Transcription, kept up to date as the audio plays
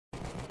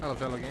Hello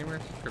fellow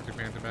gamers, Cryptic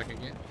Panther back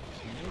again.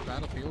 New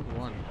Battlefield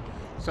 1.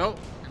 So,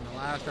 in the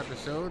last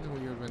episode,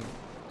 we have been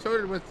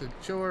toted with the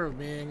chore of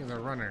being the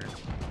runner. So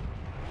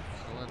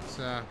let's,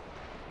 oh,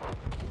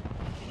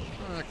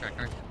 that guy,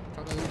 can I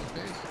totally leave his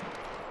face?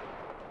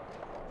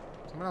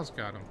 Someone else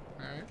got him,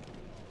 alright.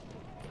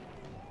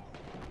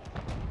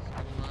 So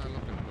what am I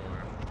looking for?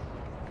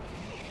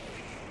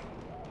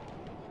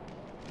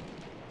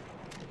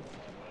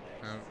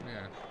 Oh,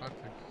 yeah, spot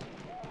this.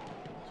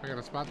 So I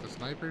gotta spot the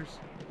snipers?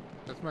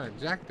 That's my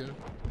objective.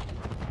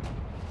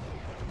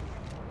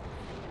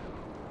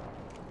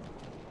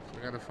 So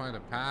I gotta find a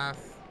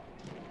path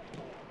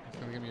that's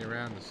gonna get me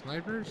around the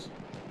snipers.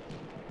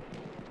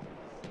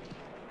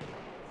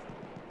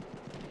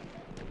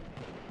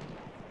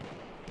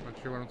 Not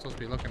sure what I'm supposed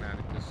to be looking at.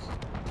 It just...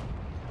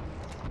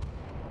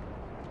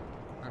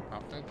 I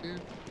pop that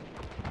dude?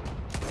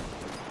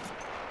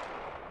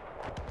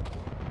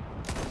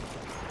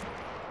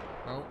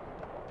 Oh.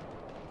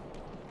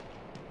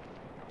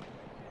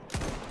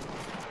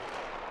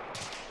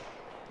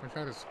 I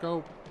tried to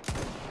scope.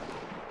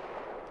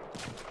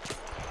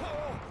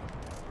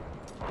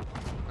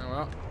 Oh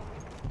well.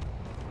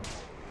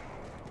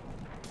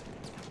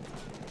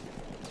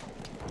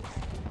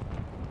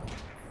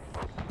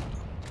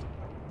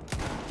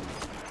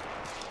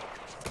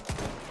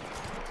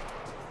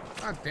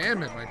 God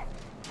damn it, my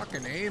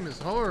fucking aim is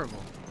horrible.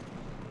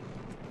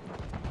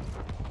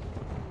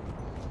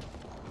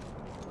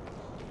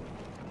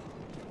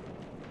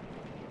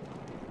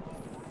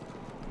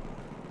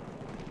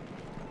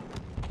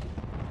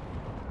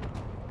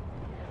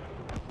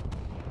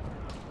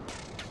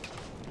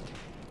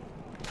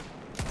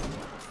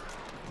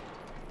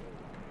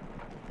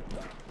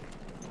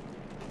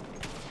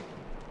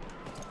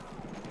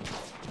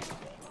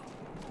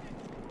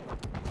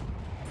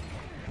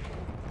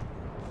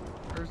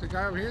 There's the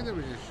guy over here that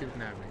was just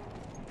shooting at me.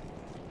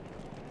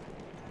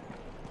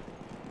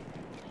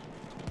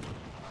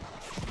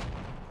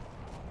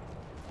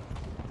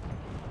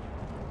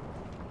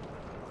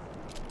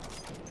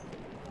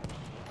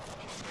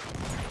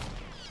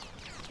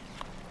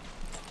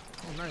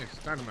 Oh, nice.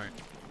 Dynamite.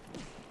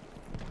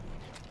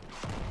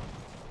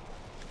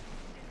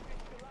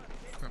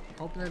 Oh,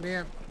 open the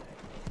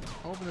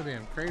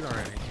damn crate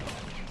already.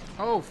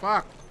 Oh,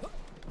 fuck.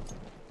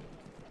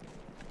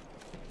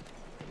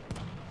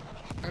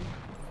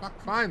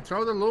 Fuck, fine,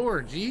 throw the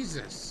lure,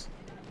 Jesus.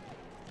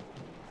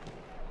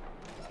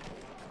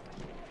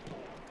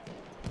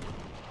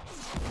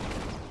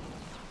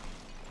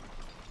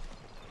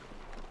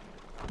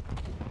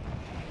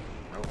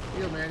 Oh,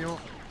 field manual.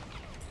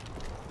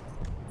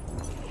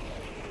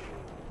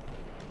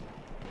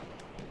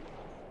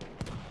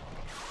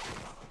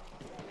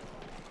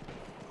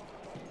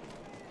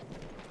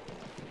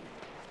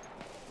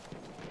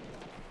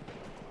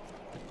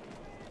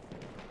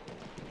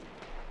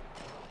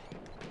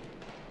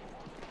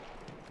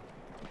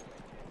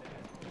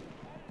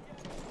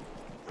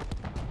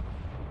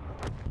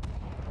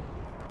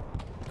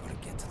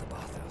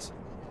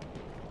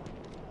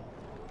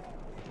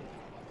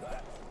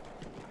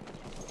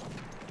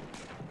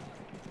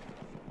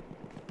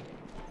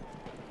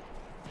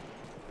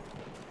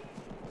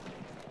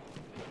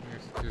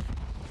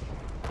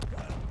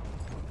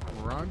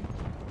 Run.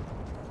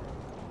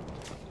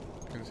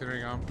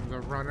 Considering I'm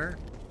the runner.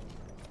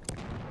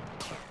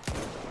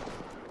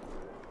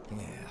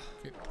 Yeah,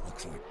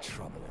 looks like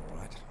trouble, all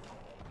right.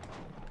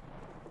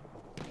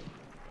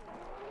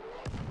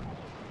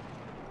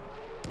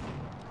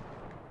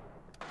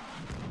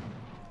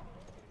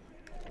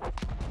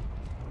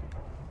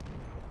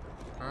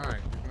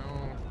 Alright,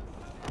 no.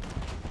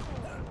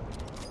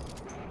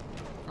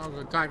 Oh,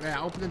 good time.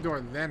 Yeah, open the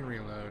door, then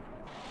reload.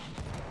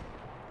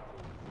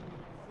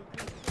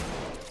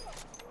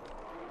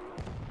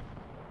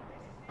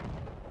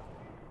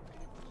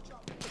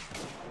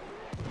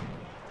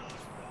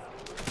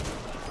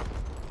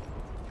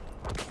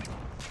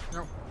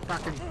 Nope,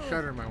 fucking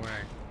shutter my way.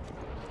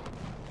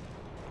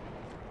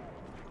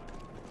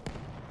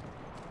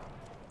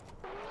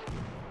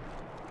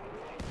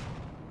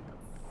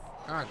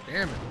 God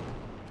damn it.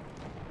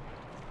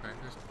 Alright,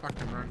 just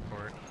fucking run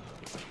for it.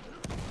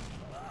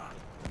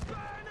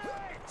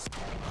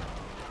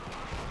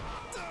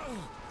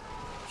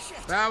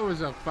 That was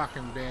a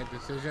fucking bad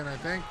decision, I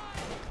think.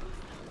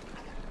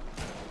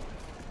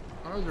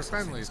 Oh, those are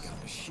friendlies.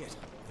 Shit,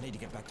 I need to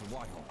get back to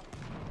Whitehall.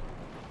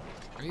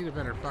 I need a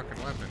better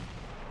fucking weapon.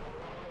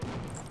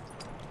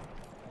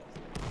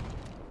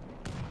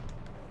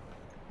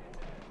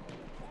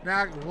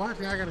 Now, what?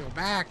 Now I gotta go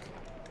back.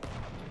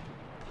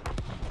 Is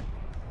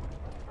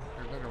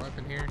there a better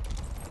weapon here?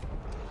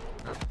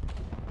 No.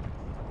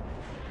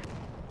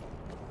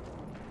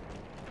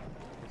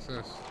 What's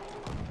this?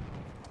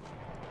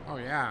 Oh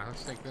yeah,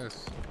 let's take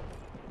this.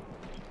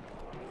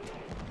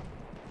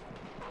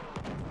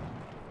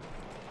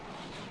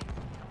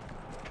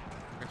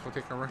 Guess we'll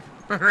take a run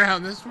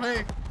around this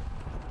way.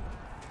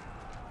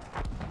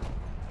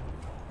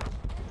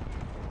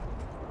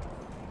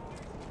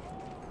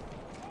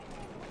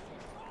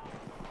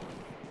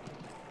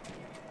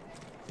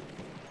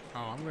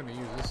 I'm gonna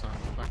use this on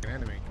the fucking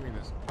enemy. Give me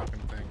this fucking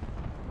thing.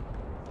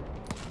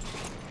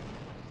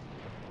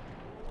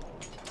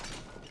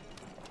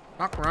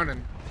 Fuck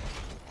running.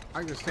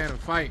 I can stand and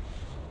fight.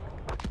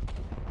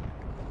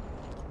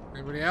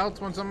 Anybody else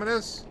want some of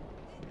this?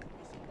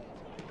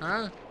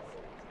 Huh?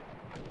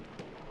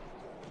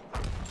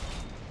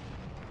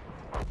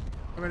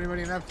 Have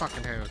anybody in that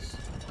fucking house?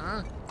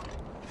 Huh?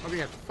 Hope you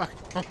got fucking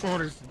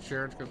homeowners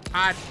insurance, because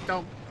I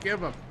don't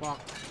give a fuck.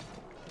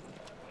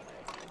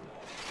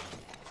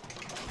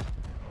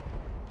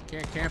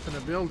 Can't camp in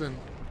a building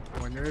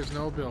when there is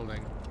no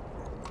building.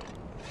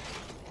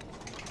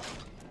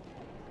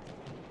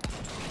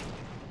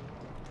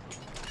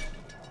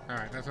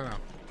 Alright, that's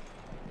enough.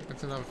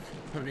 That's enough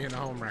of being a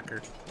home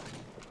wrecker.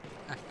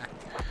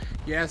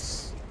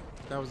 Yes,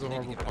 that was a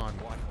horrible pun.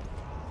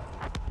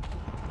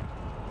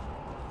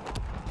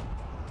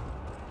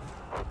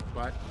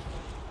 But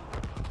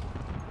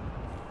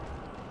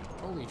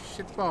holy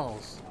shit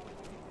balls.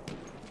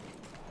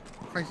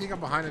 Can I sneak up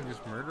behind and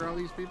just murder all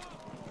these people?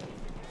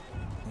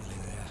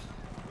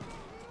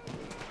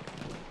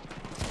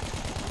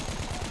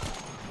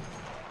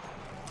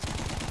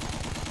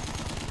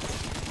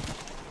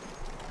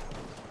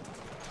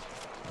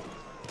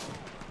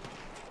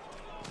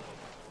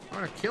 I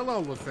want to kill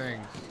all the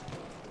things.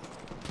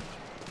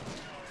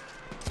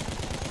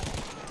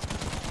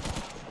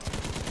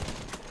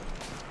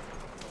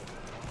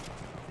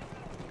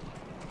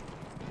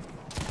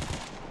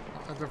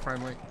 They're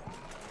friendly.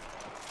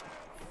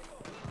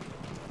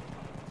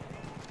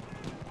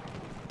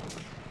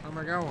 Where am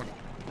I going?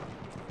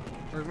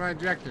 Where's my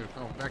objective?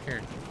 Oh, back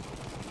here.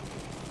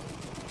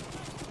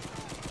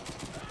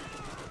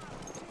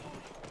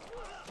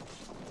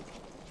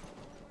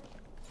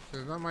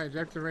 Is that my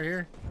objective right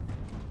here?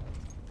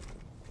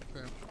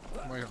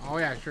 Wait, oh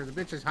yeah, sure. The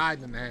bitch is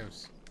hiding in the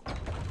house.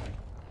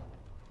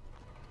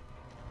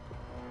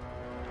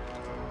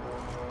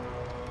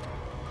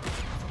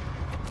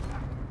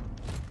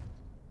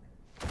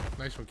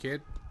 Nice one,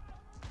 kid.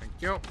 Thank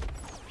you.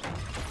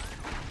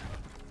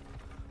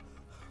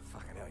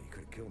 Fucking hell, you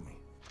could have killed me.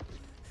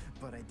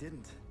 But I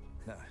didn't.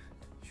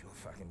 Sure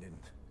fucking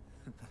didn't.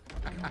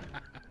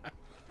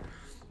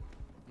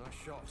 Nice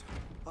shot.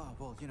 Oh,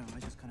 well, you know, I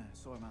just kind of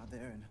saw him out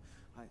there and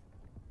I...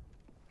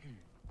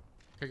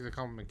 Take the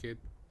compliment, kid.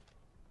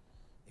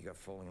 You got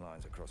falling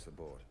lines across the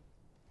board.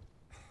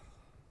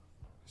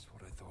 That's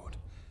what I thought.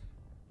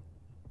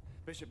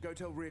 Bishop, go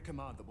tell rear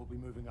command that we'll be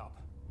moving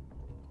up.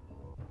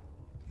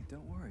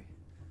 Don't worry.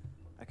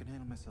 I can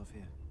handle myself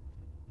here.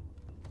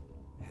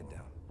 Head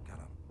down, gun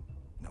up.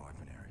 No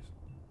open areas.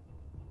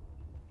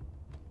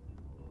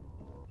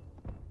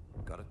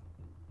 Got it?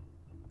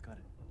 Got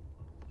it.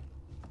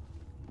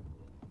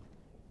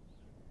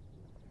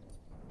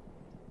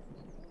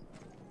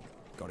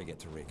 Gotta get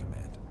to rear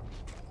command.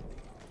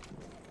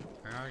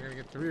 Now I gotta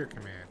get to rear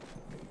command.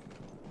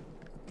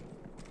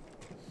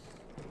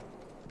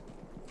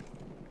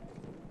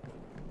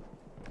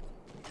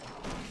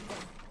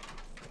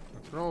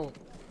 Let's roll.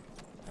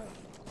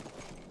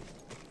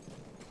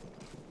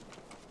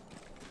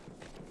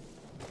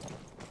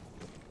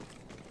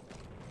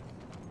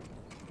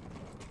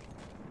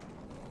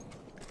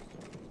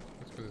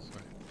 Let's go this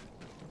way.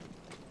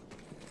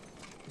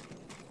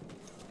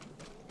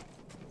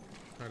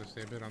 Try to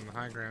stay a bit on the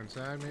high ground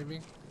side,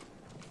 maybe.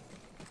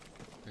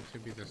 It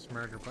should be the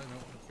smarter button.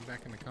 Oh, get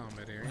back in the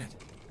combat area. Right.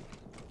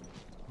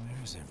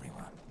 Where is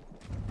everyone?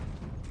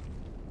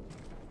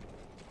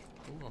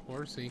 Ooh, a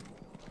horsey.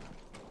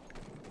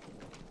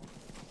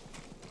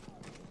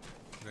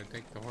 Did I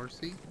take the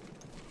horsey?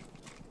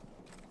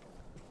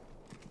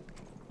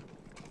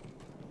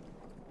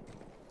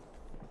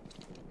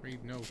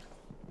 Read note.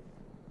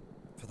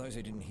 For those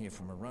who didn't hear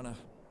from a runner,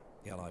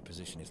 the Allied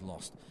position is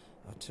lost.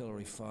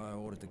 Artillery fire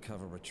ordered to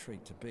cover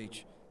retreat to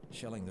beach,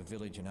 shelling the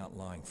village and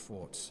outlying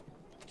forts.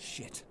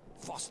 Shit.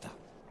 Foster!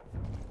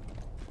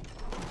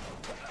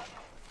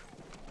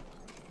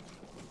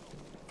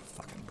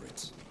 Fucking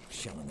Brits.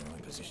 Shelling their own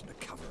position to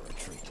cover a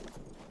retreat.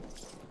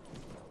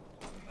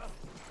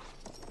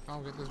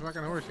 I'll get this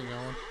fucking horsey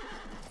going.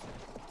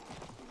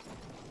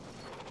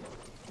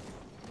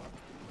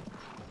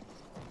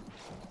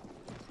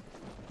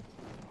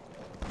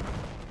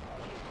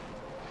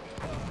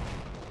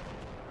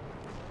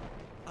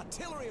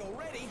 Artillery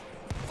already?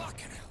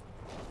 Fucking hell.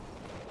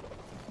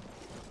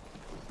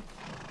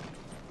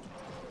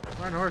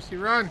 Run, horsey,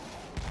 run!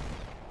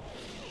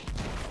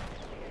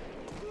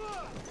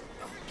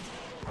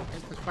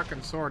 Get this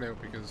fucking sword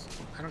out because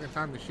I don't got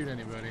time to shoot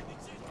anybody.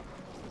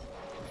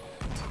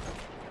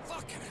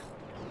 Fucking hell.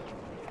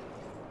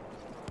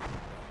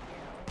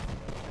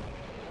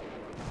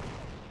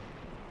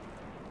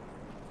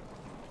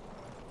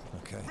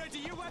 Okay. Ready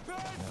your weapon!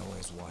 Now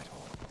where's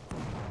Whitehall?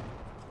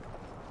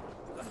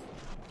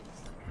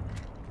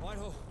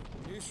 Whitehall,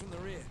 news from the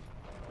rear.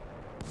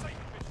 Satan,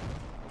 Bishop.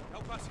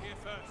 Help us here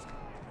first.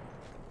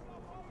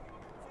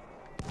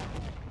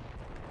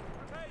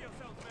 Prepare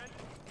yourselves, men.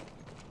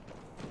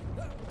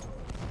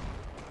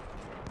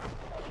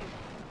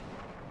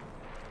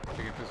 I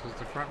think this was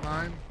the front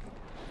line.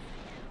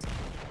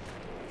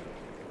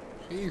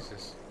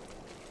 Jesus.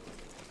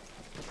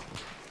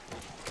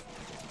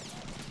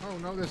 Oh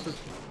no, this is...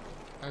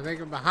 I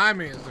think behind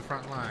me is the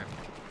front line.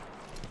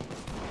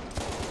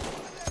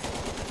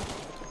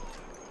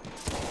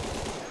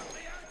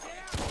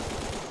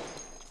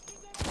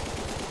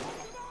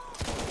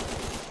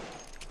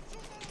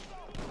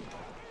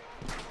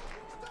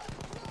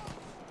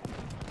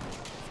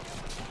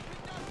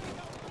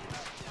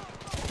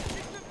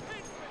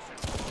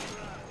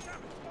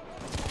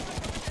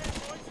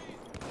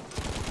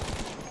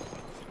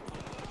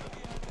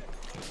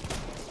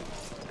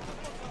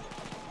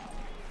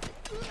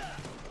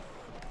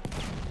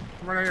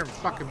 I'm right here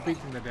fucking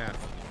beating to death.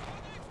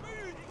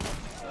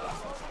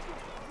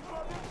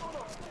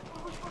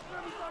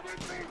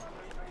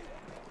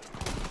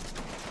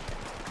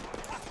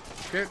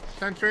 Shit,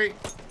 sentry.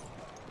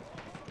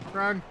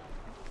 Run.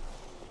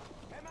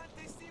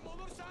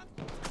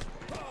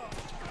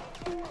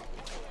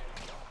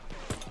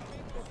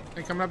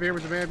 They coming up here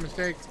was a bad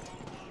mistake.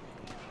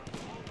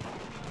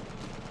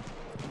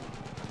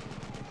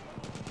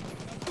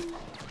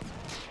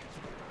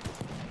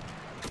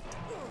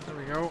 There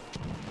we go.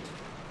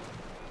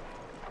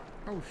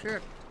 Oh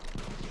shit.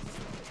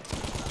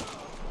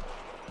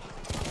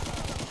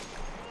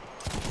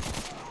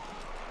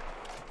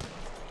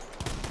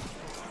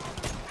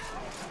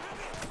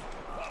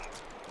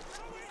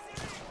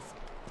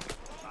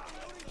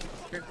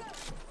 Shit.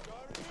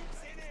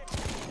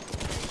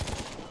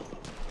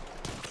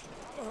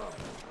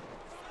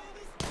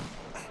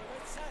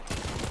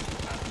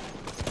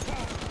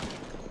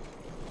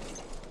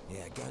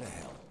 Yeah, go to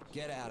hell.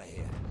 Get out of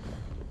here.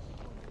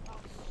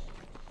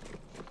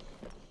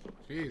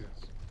 Jesus.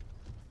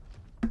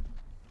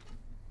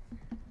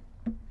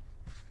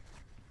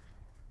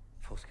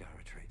 Full scale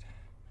retreat.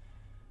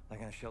 They're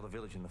gonna shell the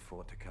village and the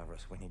fort to cover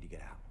us. We need to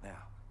get out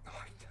now.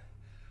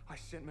 I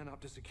sent men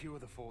up to secure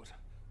the fort.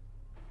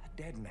 A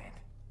dead man.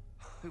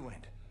 Who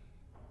went?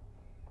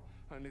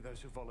 Only those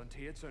who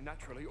volunteered, so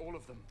naturally all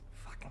of them.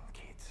 Fucking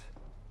kids.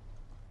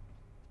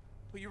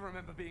 Well, you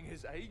remember being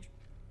his age?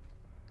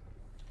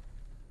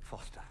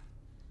 Foster.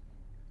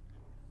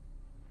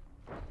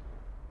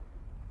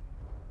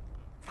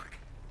 Fuck.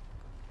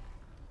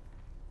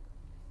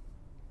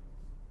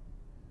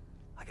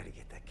 I gotta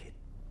get that kid.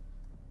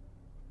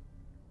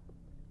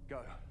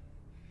 Go.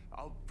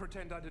 I'll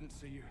pretend I didn't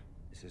see you.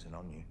 This isn't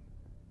on you.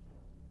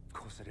 Of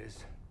course it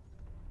is.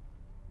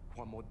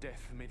 One more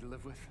death for me to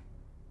live with.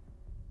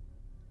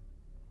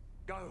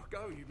 Go,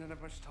 go, you don't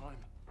have much time.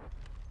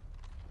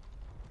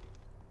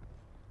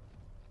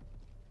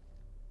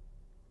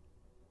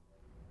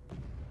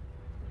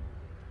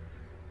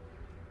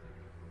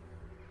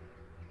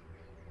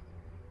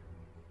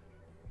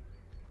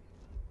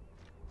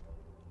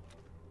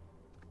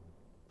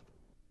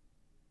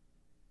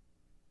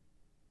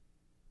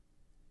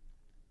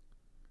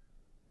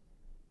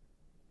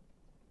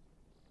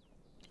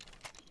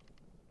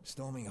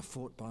 Storming a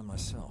fort by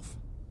myself.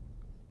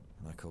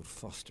 And I called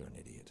Foster an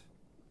idiot.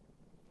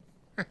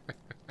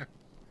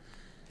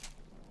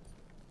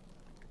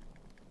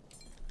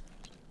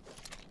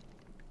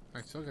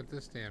 I still got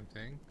this damn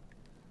thing.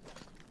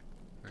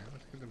 Alright,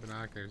 let's get the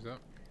binoculars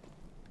up.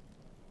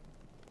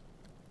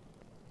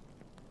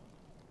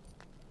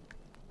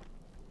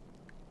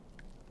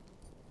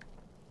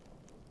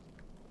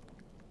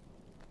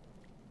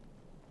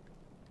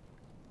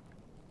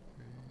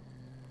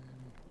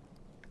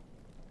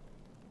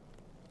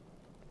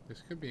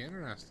 This could be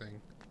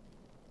interesting.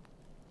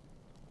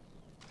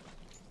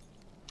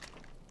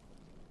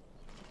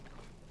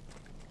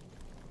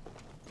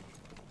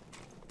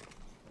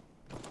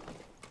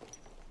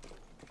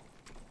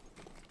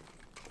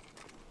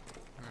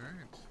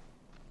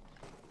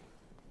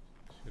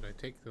 Should I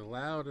take the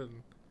loud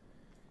and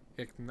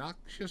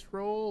obnoxious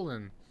roll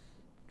and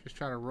just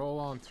try to roll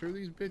on through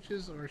these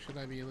bitches, or should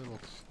I be a little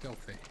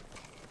stealthy?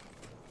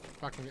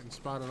 Fucking getting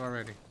spotted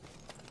already.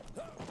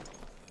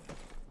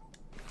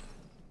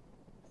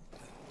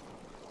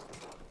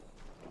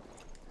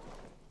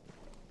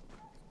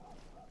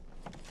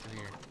 In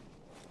here.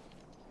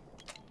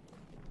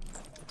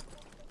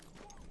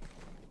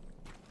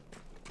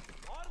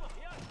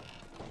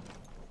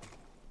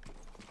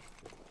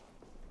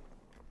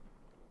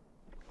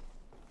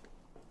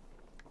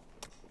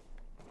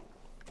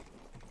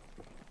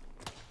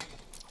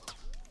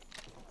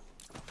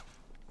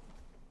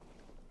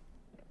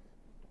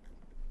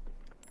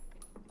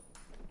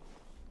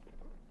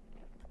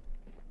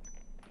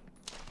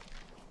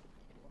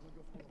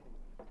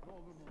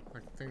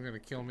 Like the thing that'll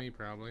kill me,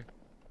 probably.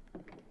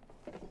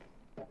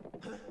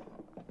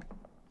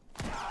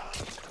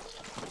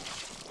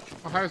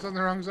 Oh, I was on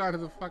the wrong side of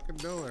the fucking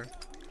door.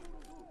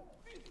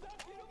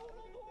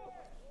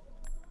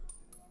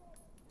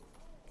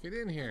 Get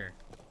in here.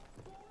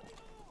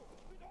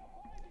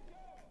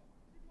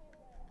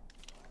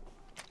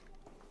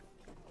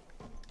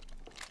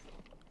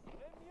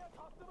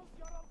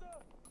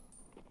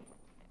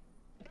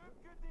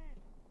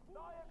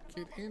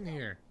 Get in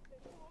here.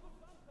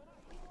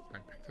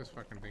 Alright, pick this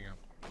fucking thing up.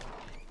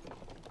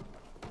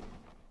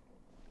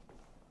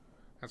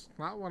 That's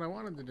not what I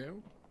wanted to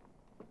do.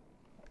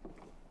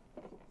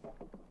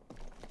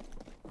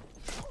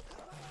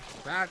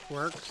 That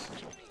works.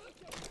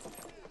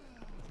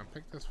 Now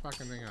pick this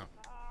fucking thing up.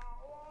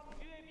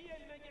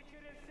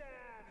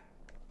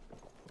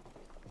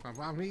 I don't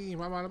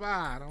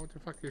know what the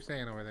fuck you're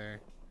saying over there.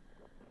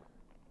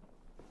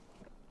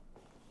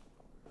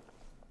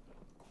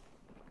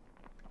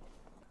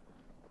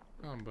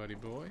 Come on, buddy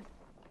boy.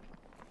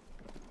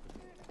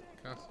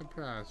 Got a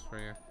surprise for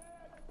you.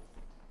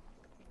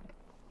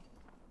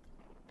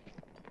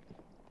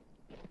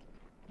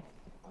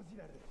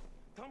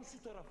 Tam şu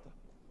tarafta.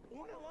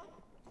 O ne lan?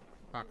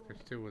 Fuck,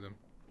 there's two of them.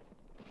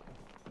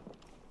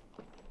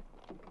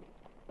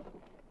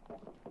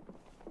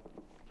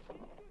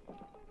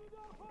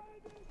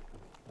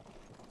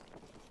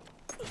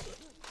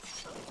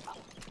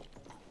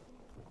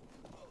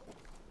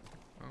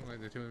 I'm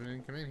glad the two of them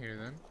didn't come in here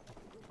then.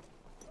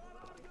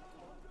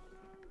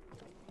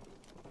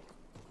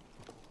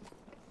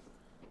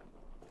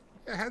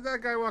 Yeah, had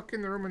that guy walk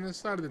in the room on this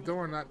side of the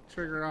door and not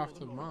trigger off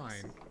the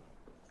mine.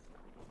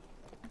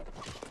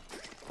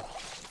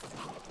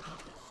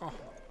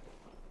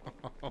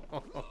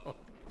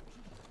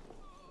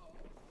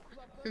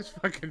 He's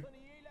fucking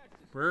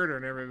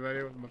murdering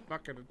everybody with my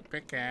fucking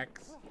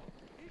pickaxe.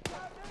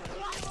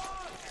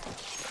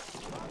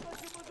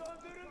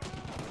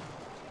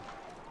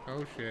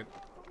 Oh shit.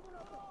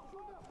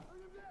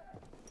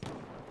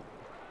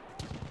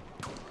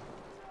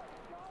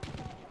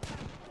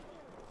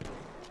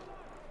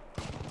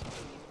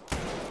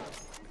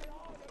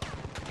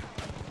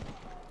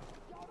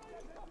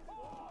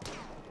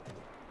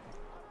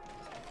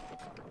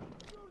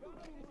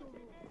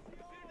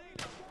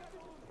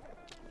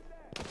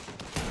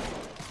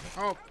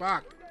 Oh,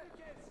 fuck.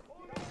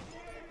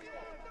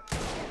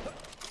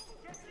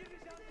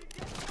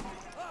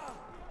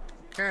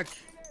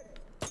 Catch.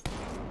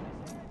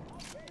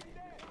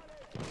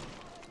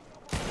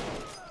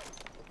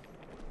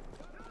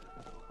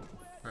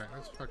 Alright,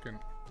 let's fucking...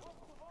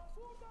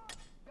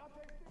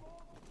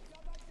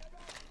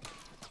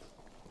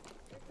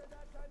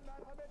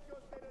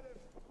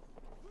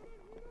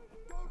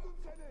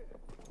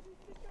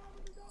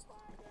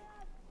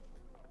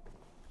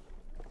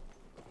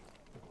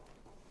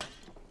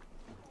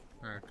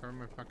 Alright, cover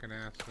my fucking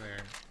ass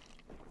there.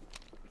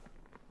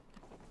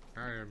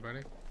 Alright,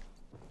 everybody.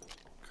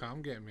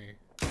 Come get me.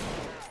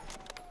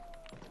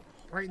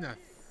 Right in the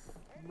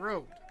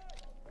throat.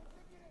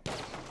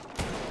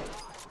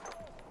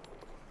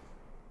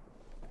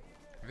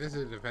 This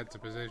is a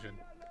defensive position.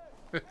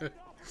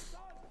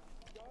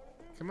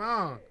 Come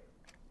on.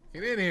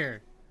 Get in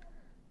here.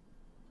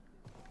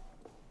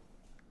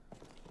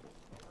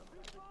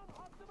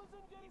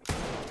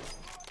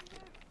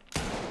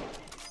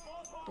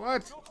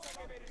 What?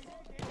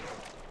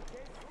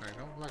 Alright,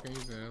 don't fucking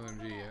use the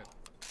LMG yet.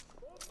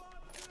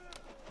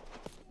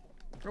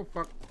 Oh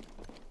fuck.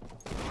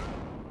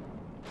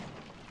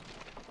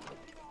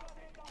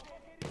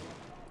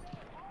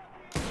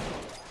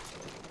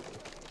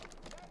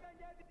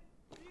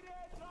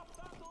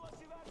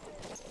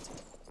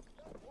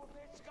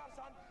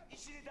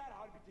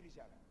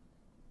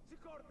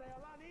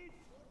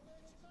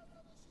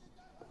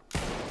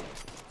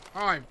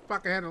 Oh, I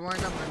fucking had to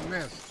line up and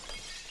miss.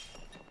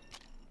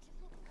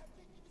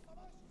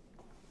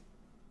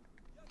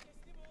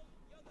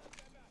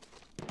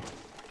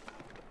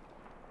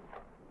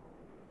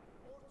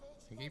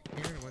 I keep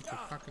hearing a bunch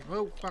of fucking...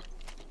 Oh, fuck.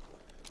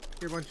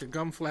 Hear a bunch of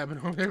gum flapping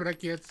over there, but I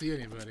can't see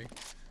anybody.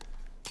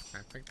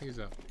 Alright, pick these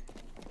up.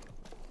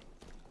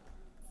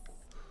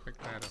 Pick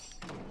that up.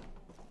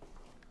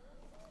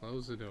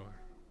 Close the door.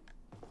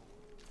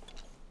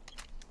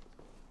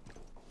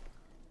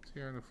 It's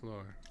here on the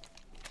floor.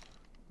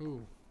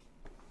 Ooh.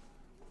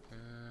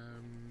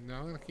 No,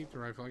 I'm gonna keep the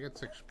rifle. I got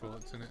 6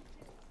 bullets in it.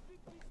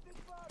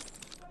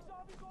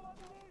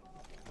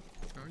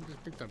 Oh, I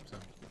just picked up some.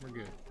 We're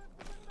good.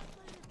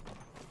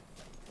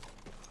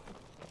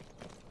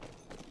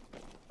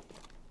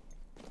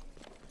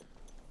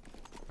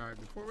 Alright,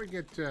 before we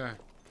get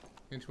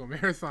into a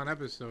marathon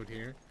episode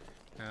here,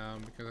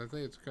 because I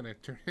think it's going to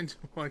turn into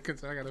one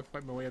because I got to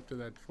fight my way up to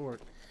that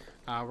fort,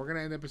 we're going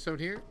to end the episode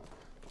here.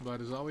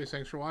 But as always,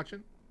 thanks for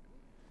watching.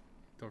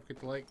 Don't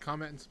forget to like,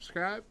 comment, and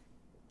subscribe.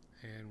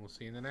 And we'll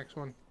see you in the next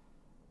one.